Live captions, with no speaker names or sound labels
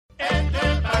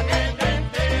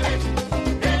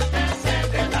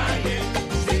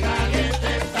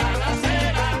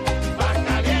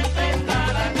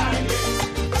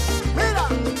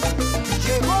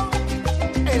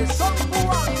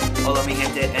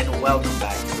and welcome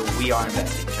back to the We Are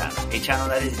Investing channel, a channel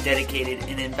that is dedicated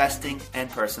in investing and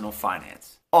personal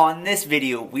finance. On this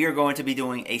video, we are going to be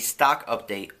doing a stock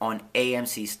update on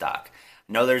AMC stock.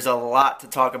 I know there's a lot to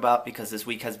talk about because this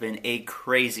week has been a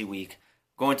crazy week.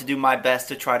 I'm going to do my best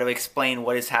to try to explain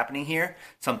what is happening here,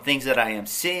 some things that I am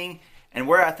seeing, and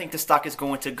where I think the stock is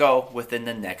going to go within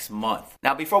the next month.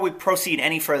 Now, before we proceed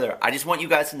any further, I just want you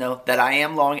guys to know that I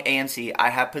am long AMC. I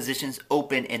have positions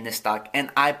open in this stock, and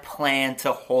I plan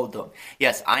to hold them.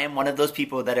 Yes, I am one of those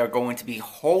people that are going to be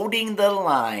holding the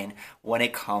line when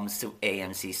it comes to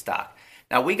AMC stock.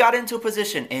 Now, we got into a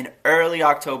position in early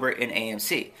October in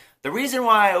AMC. The reason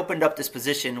why I opened up this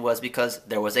position was because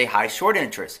there was a high short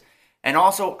interest. And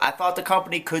also, I thought the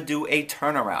company could do a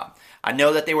turnaround. I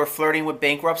know that they were flirting with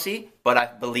bankruptcy, but I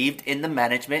believed in the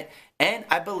management and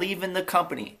I believe in the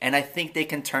company. And I think they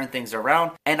can turn things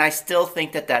around. And I still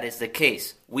think that that is the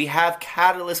case. We have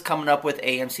catalysts coming up with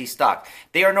AMC stock.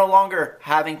 They are no longer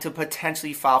having to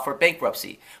potentially file for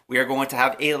bankruptcy. We are going to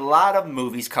have a lot of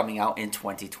movies coming out in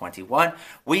 2021.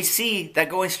 We see that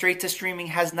going straight to streaming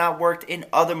has not worked in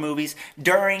other movies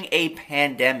during a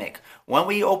pandemic. When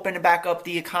we open back up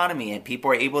the economy and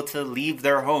people are able to leave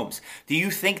their homes, do you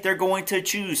think they're going to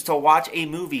choose to watch a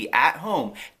movie at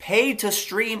home, pay to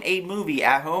stream a movie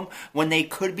at home when they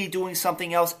could be doing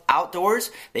something else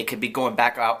outdoors? They could be going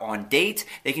back out on dates.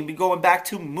 They can be going back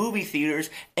to movie theaters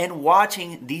and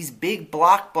watching these big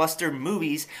blockbuster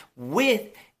movies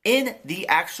in the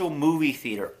actual movie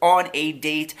theater, on a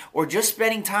date, or just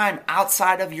spending time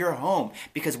outside of your home,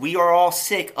 because we are all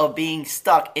sick of being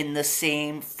stuck in the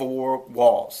same four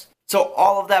walls. So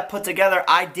all of that put together,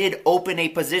 I did open a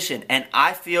position and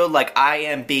I feel like I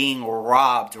am being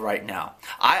robbed right now.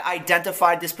 I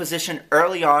identified this position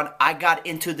early on. I got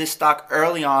into this stock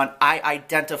early on. I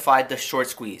identified the short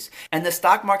squeeze. And the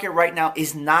stock market right now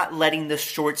is not letting the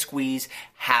short squeeze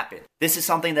happen. This is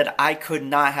something that I could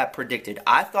not have predicted.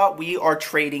 I thought we are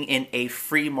trading in a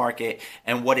free market,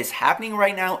 and what is happening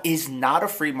right now is not a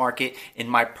free market. In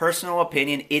my personal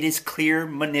opinion, it is clear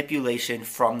manipulation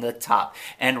from the top.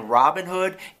 And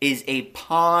Robinhood is a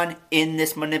pawn in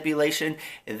this manipulation.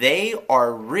 They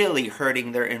are really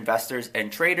hurting their investors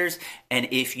and traders. And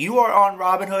if you are on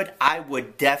Robinhood, I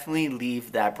would definitely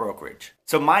leave that brokerage.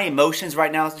 So my emotions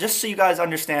right now, just so you guys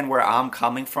understand where I'm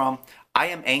coming from, I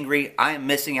am angry. I am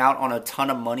missing out on a ton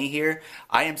of money here.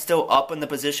 I am still up in the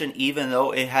position even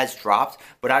though it has dropped,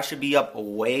 but I should be up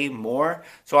way more.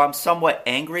 So I'm somewhat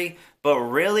angry, but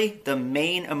really the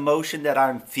main emotion that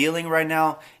I'm feeling right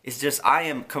now is just I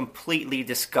am completely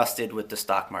disgusted with the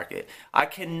stock market. I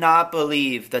cannot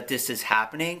believe that this is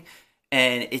happening,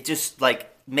 and it just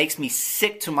makes me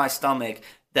sick to my stomach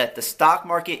that the stock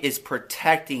market is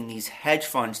protecting these hedge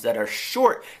funds that are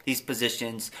short these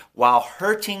positions while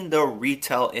hurting the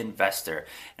retail investor.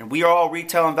 And we are all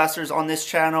retail investors on this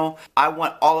channel. I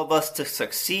want all of us to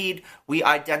succeed. We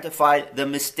identified the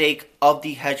mistake of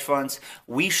the hedge funds.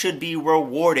 We should be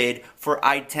rewarded for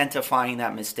identifying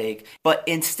that mistake. But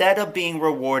instead of being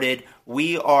rewarded,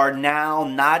 we are now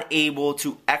not able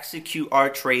to execute our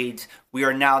trades. We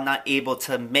are now not able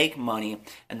to make money.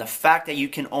 And the fact that you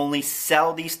can only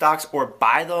sell these stocks or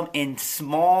buy them in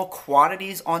small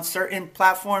quantities on certain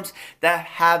platforms that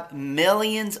have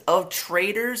millions of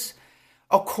traders,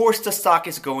 of course the stock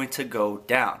is going to go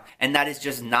down. And that is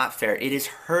just not fair. It is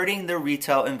hurting the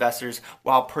retail investors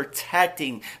while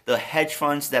protecting the hedge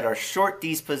funds that are short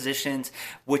these positions,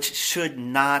 which should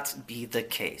not be the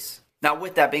case. Now,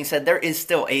 with that being said, there is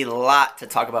still a lot to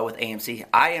talk about with AMC.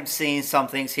 I am seeing some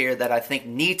things here that I think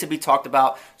need to be talked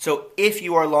about. So if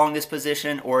you are long this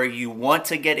position or you want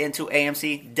to get into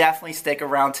AMC, definitely stick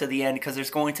around to the end because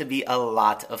there's going to be a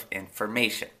lot of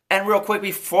information. And real quick,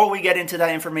 before we get into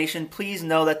that information, please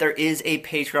know that there is a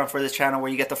Patreon for this channel where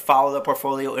you get to follow the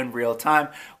portfolio in real time.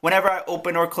 Whenever I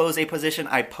open or close a position,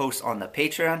 I post on the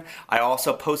Patreon. I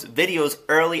also post videos,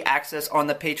 early access on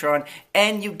the Patreon,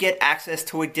 and you get access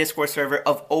to a Discord server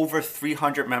of over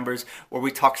 300 members where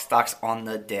we talk stocks on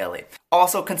the daily.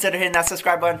 Also, consider hitting that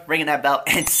subscribe button, ringing that bell,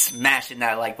 and smashing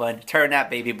that like button. Turn that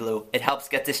baby blue. It helps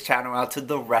get this channel out to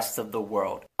the rest of the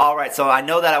world. Alright, so I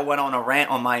know that I went on a rant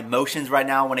on my emotions right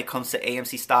now when it comes to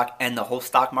AMC stock and the whole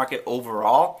stock market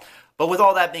overall. But with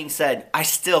all that being said, I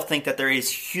still think that there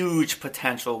is huge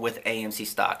potential with AMC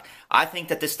stock. I think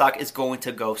that this stock is going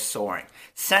to go soaring.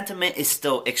 Sentiment is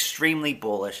still extremely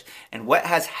bullish, and what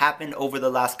has happened over the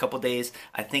last couple days,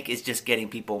 I think is just getting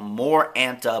people more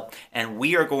amped up, and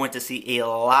we are going to see a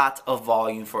lot of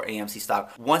volume for AMC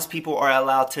stock once people are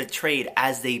allowed to trade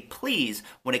as they please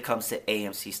when it comes to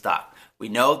AMC stock. We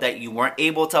know that you weren't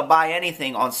able to buy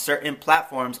anything on certain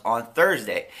platforms on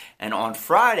Thursday. And on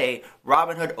Friday,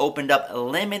 Robinhood opened up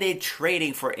limited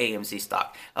trading for AMC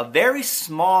stock. A very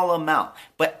small amount,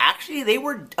 but actually they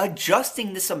were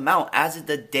adjusting this amount as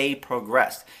the day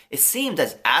progressed. It seemed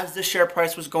as the share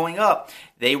price was going up,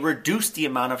 they reduced the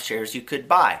amount of shares you could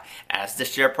buy. As the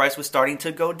share price was starting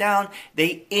to go down,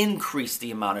 they increased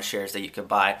the amount of shares that you could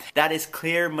buy. That is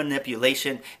clear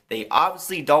manipulation. They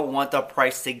obviously don't want the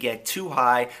price to get too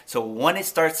high, so when it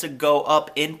starts to go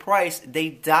up in price, they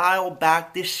dial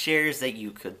back the shares that you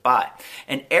could buy.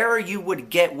 An error you would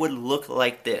get would look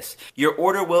like this. Your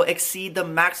order will exceed the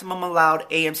maximum allowed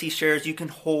AMC shares you can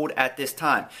hold at this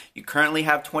time. You currently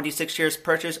have 26 shares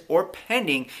purchased or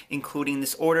pending, including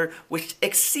this order, which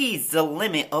exceeds the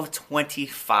limit of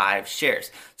 25 shares.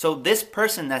 So this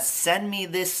person that sent me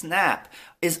this snap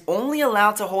is only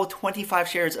allowed to hold 25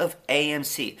 shares of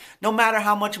AMC, no matter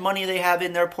how much money they have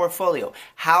in their portfolio.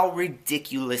 How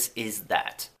ridiculous is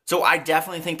that? So I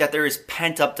definitely think that there is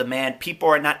pent-up demand. People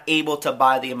are not able to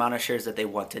buy the amount of shares that they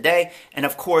want today. And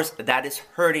of course, that is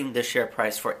hurting the share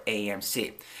price for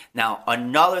AMC. Now,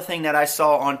 another thing that I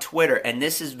saw on Twitter, and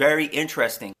this is very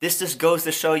interesting. This just goes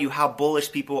to show you how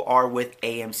bullish people are with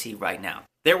AMC right now.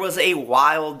 There was a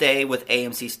wild day with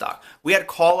AMC stock. We had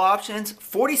call options,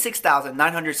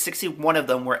 46,961 of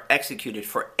them were executed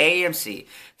for AMC.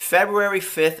 February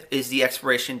 5th is the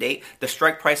expiration date. The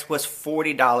strike price was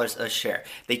 $40 a share.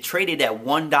 They traded at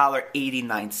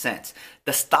 $1.89.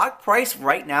 The stock price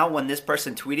right now, when this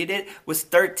person tweeted it, was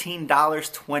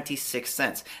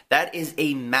 $13.26. That is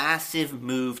a massive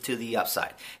move to the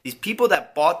upside. These people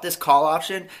that bought this call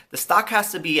option, the stock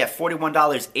has to be at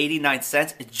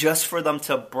 $41.89 just for them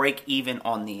to break even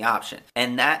on the option.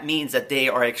 And that means that they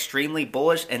are extremely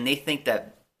bullish and they think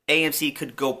that AMC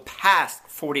could go past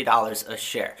 $40 a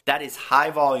share. That is high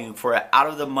volume for an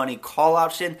out-of-the-money call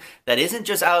option that isn't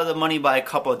just out of the money by a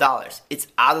couple of dollars. It's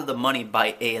out of the money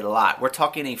by a lot. We're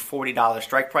talking a $40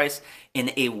 strike price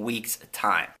in a week's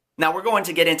time. Now we're going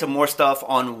to get into more stuff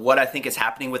on what I think is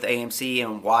happening with AMC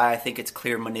and why I think it's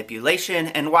clear manipulation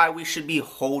and why we should be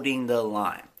holding the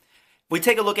line. If we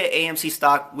take a look at AMC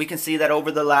stock, we can see that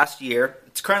over the last year,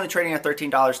 it's currently trading at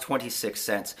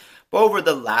 $13.26. But over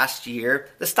the last year,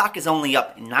 the stock is only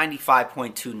up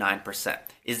 95.29%.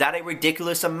 Is that a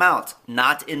ridiculous amount?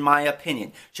 Not in my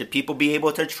opinion. Should people be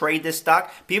able to trade this stock?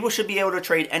 People should be able to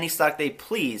trade any stock they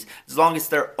please as long as it's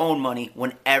their own money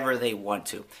whenever they want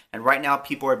to. And right now,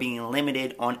 people are being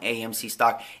limited on AMC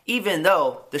stock, even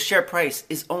though the share price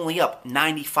is only up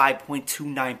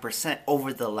 95.29%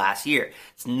 over the last year.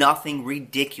 It's nothing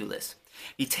ridiculous.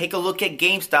 You take a look at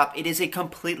GameStop, it is a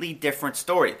completely different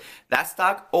story. That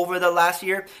stock over the last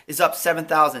year is up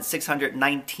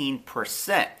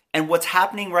 7,619%. And what's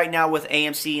happening right now with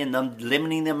AMC and them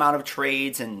limiting the amount of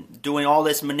trades and doing all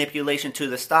this manipulation to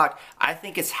the stock, I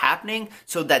think it's happening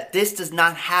so that this does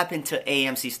not happen to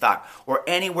AMC stock or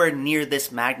anywhere near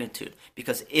this magnitude.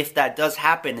 Because if that does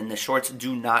happen and the shorts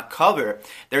do not cover,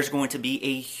 there's going to be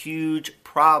a huge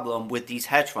problem with these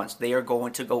hedge funds. They are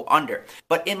going to go under.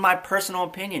 But in my personal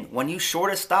opinion, when you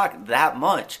short a stock that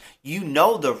much, you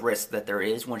know the risk that there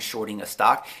is when shorting a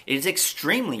stock. It is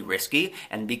extremely risky,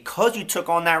 and because you took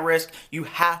on that risk, you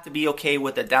have to be okay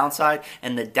with the downside.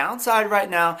 And the downside right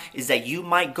now is that you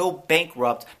might go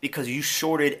bankrupt because you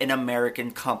shorted an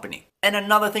American company. And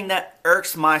another thing that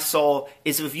irks my soul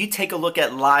is if you take a look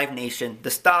at Live Nation,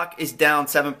 the stock is down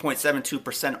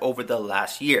 7.72% over the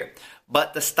last year.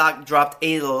 But the stock dropped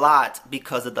a lot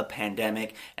because of the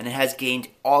pandemic, and it has gained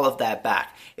all of that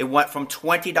back. It went from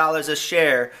 $20 a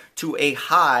share to a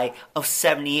high of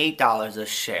 $78 a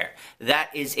share. That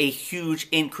is a huge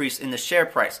increase in the share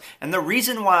price. And the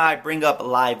reason why I bring up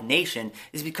Live Nation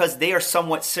is because they are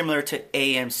somewhat similar to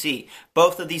AMC.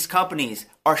 Both of these companies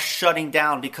are shutting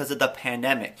down because of the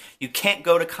pandemic. You can't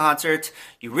go to concerts.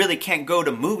 You really can't go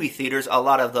to movie theaters. A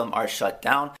lot of them are shut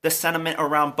down. The sentiment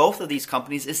around both of these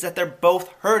companies is that they're both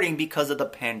hurting because of the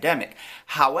pandemic.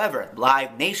 However,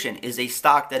 Live Nation is a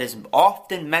stock that is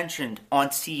often mentioned on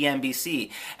CNBC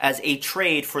as a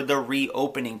trade for the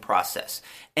reopening process.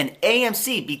 And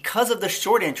AMC, because of the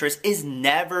short interest, is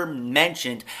never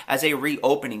mentioned as a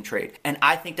reopening trade. And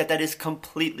I think that that is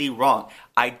completely wrong.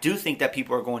 I do think that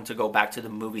people are going to go back to the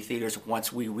movie theaters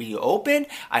once we reopen.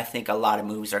 I think a lot of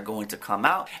movies are going to come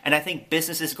out. And I think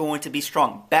business is going to be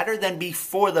strong, better than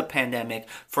before the pandemic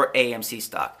for AMC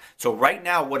stock. So right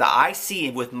now, what I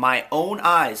see with my own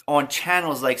eyes on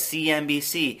channels like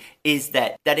CNBC is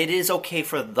that it is okay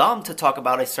for them to talk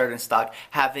about a certain stock,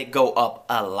 have it go up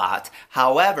a lot.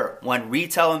 However, when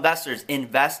retail investors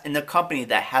invest in a company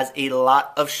that has a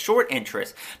lot of short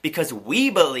interest because we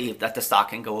believe that the stock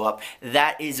can go up,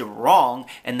 that is wrong,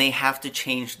 and they have to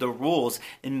change the rules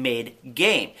in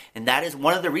mid-game. And that is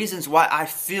one of the reasons why I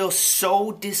feel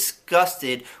so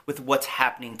disgusted with what's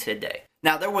happening today.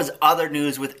 Now, there was other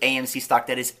news with AMC stock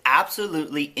that is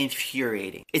absolutely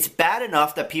infuriating. It's bad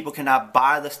enough that people cannot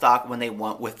buy the stock when they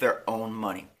want with their own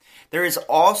money. There is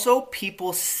also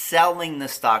people selling the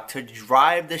stock to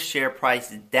drive the share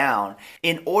price down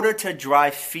in order to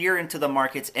drive fear into the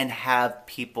markets and have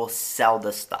people sell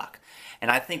the stock.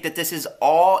 And I think that this is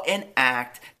all an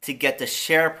act to get the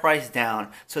share price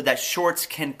down so that shorts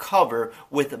can cover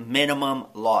with minimum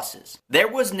losses. There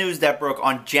was news that broke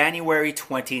on January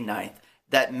 29th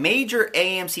that major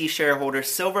AMC shareholder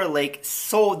Silver Lake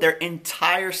sold their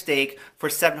entire stake for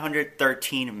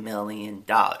 $713 million.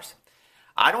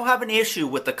 I don't have an issue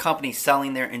with the company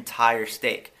selling their entire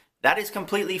stake. That is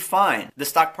completely fine. The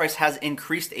stock price has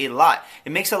increased a lot.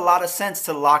 It makes a lot of sense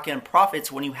to lock in profits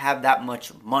when you have that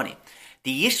much money.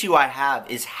 The issue I have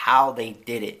is how they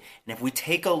did it. And if we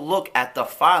take a look at the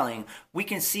filing, we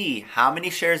can see how many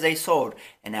shares they sold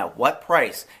and at what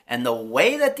price. And the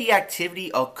way that the activity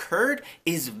occurred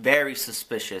is very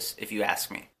suspicious, if you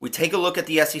ask me. We take a look at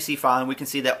the SEC filing, we can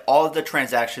see that all of the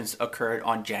transactions occurred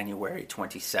on January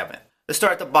 27th. Let's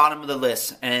start at the bottom of the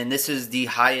list, and this is the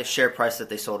highest share price that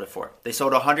they sold it for. They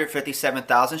sold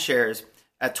 157,000 shares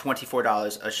at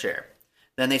 $24 a share.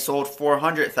 Then they sold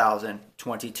 400,000,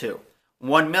 $22.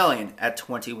 1 million at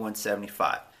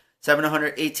 $21.75,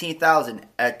 718,000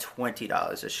 at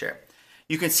 $20 a share.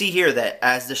 You can see here that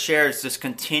as the shares just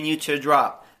continue to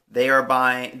drop, they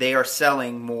are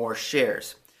selling more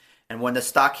shares. And when the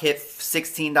stock hit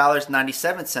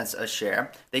 $16.97 a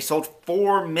share, they sold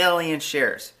 4 million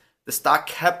shares. The stock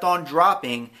kept on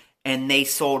dropping and they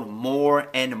sold more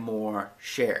and more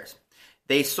shares.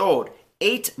 They sold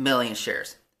 8 million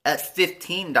shares at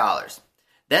 $15.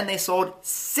 Then they sold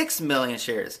 6 million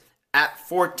shares at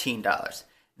 $14.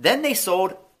 Then they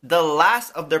sold the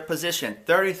last of their position,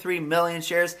 33 million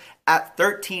shares at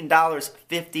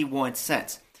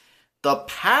 $13.51. The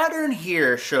pattern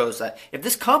here shows that if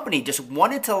this company just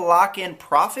wanted to lock in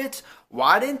profits,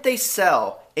 why didn't they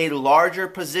sell a larger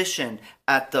position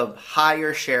at the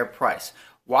higher share price?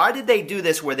 Why did they do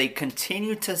this where they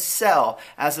continued to sell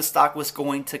as the stock was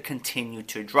going to continue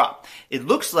to drop? It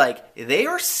looks like they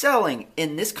are selling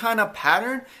in this kind of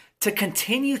pattern to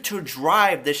continue to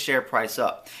drive the share price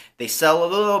up. They sell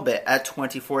a little bit at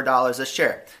 $24 a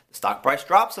share. The stock price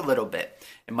drops a little bit.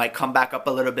 It might come back up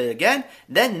a little bit again.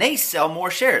 Then they sell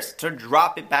more shares to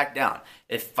drop it back down.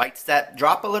 It fights that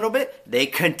drop a little bit. They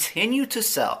continue to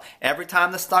sell. Every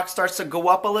time the stock starts to go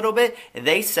up a little bit,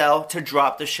 they sell to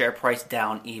drop the share price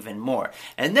down even more.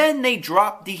 And then they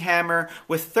drop the hammer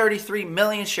with 33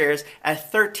 million shares at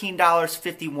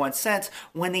 $13.51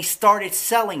 when they started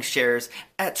selling shares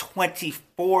at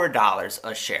 $24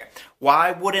 a share.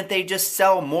 Why wouldn't they just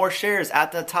sell more shares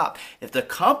at the top? If the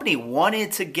company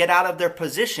wanted to get out of their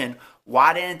position,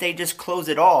 why didn't they just close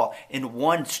it all in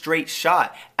one straight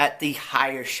shot at the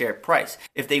higher share price?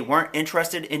 If they weren't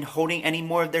interested in holding any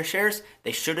more of their shares,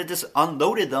 they should have just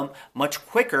unloaded them much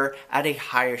quicker at a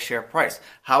higher share price.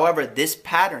 However, this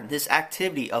pattern, this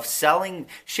activity of selling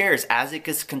shares as it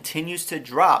continues to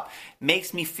drop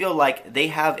makes me feel like they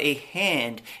have a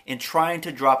hand in trying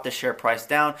to drop the share price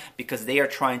down because they are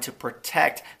trying to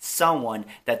protect someone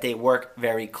that they work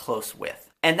very close with.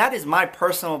 And that is my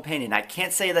personal opinion. I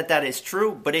can't say that that is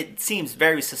true, but it seems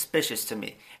very suspicious to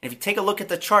me. And if you take a look at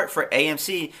the chart for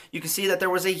AMC, you can see that there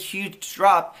was a huge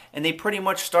drop and they pretty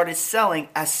much started selling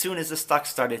as soon as the stock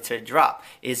started to drop.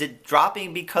 Is it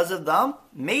dropping because of them?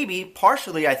 Maybe,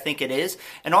 partially I think it is.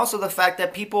 And also the fact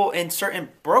that people in certain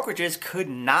brokerages could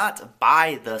not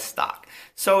buy the stock.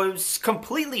 So it was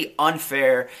completely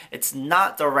unfair. It's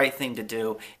not the right thing to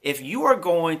do. If you are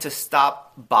going to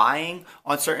stop buying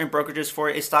on certain brokerages for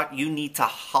a stock, you need to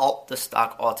halt the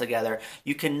stock altogether.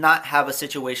 You cannot have a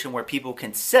situation where people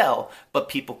can sell, but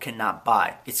people cannot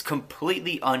buy. It's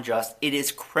completely unjust. It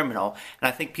is criminal. And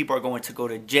I think people are going to go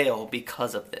to jail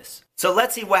because of this. So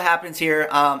let's see what happens here.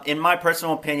 In my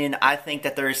personal opinion, I think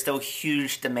that there is still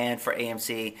huge demand for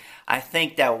AMC. I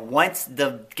think that once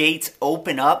the gates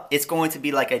open up, it's going to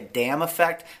be like a dam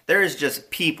effect. There is just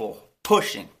people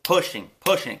pushing pushing.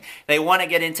 They want to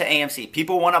get into AMC.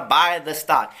 People want to buy the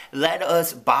stock. Let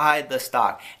us buy the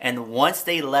stock. And once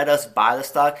they let us buy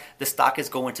the stock is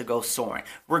going to go soaring,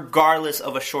 regardless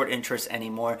of a short interest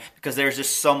anymore, because there's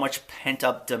just so much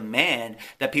pent-up demand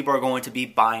that people are going to be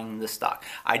buying the stock.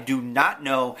 I do not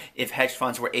know if hedge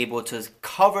funds were able to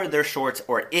cover their shorts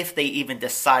or if they even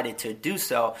decided to do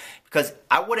so, because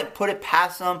I wouldn't put it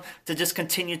past them to just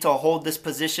continue to hold this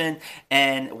position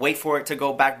and wait for it to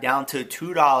go back down to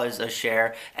 $2 a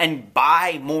share and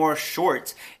buy more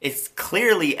shorts. It's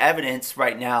clearly evidence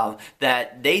right now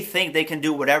that they think they can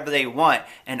do whatever they want.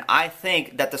 And I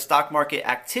think that the stock market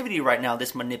activity right now,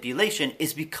 this manipulation,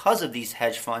 is because of these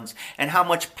hedge funds and how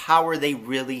much power they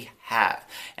really have.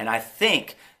 And I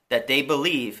think that they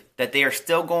believe that they are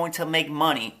still going to make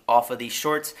money off of these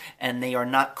shorts and they are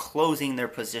not closing their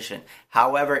position.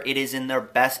 However, it is in their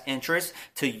best interest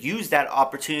to use that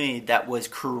opportunity that was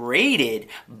created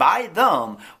by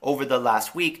them over the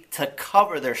last week to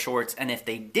cover their shorts. And if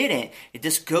they didn't, it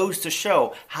just goes to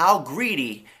show how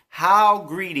greedy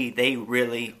they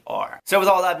really are. So with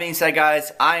all that being said,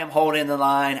 guys, I am holding the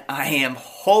line. I am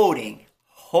holding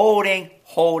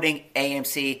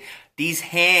AMC. These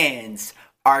hands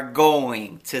are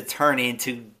going to turn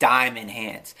into diamond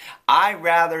hands. I'd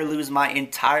rather lose my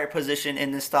entire position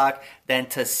in the stock than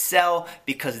to sell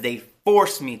because they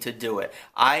forced me to do it.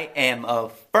 I am a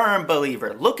firm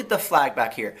believer. Look at the flag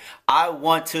back here. I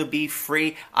want to be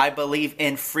free. I believe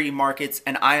in free markets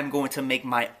and I am going to make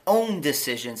my own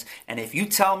decisions. And if you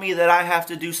tell me that I have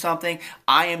to do something,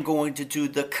 I am going to do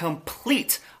the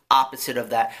complete opposite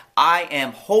of that. I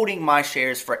am holding my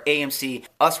shares for AMC.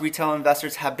 Us retail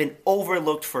investors have been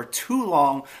overlooked for too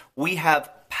long. We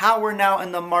have power now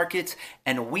in the markets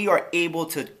and we are able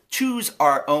to choose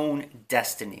our own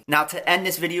destiny. Now, to end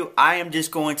this video, I am just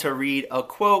going to read a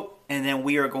quote and then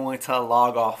we are going to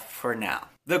log off for now.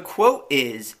 The quote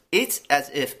is, "It's as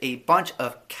if a bunch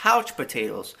of couch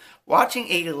potatoes watching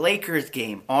a Lakers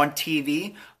game on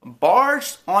TV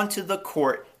barged onto the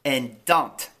court and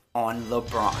dunked on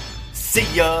LeBron." See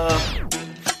ya!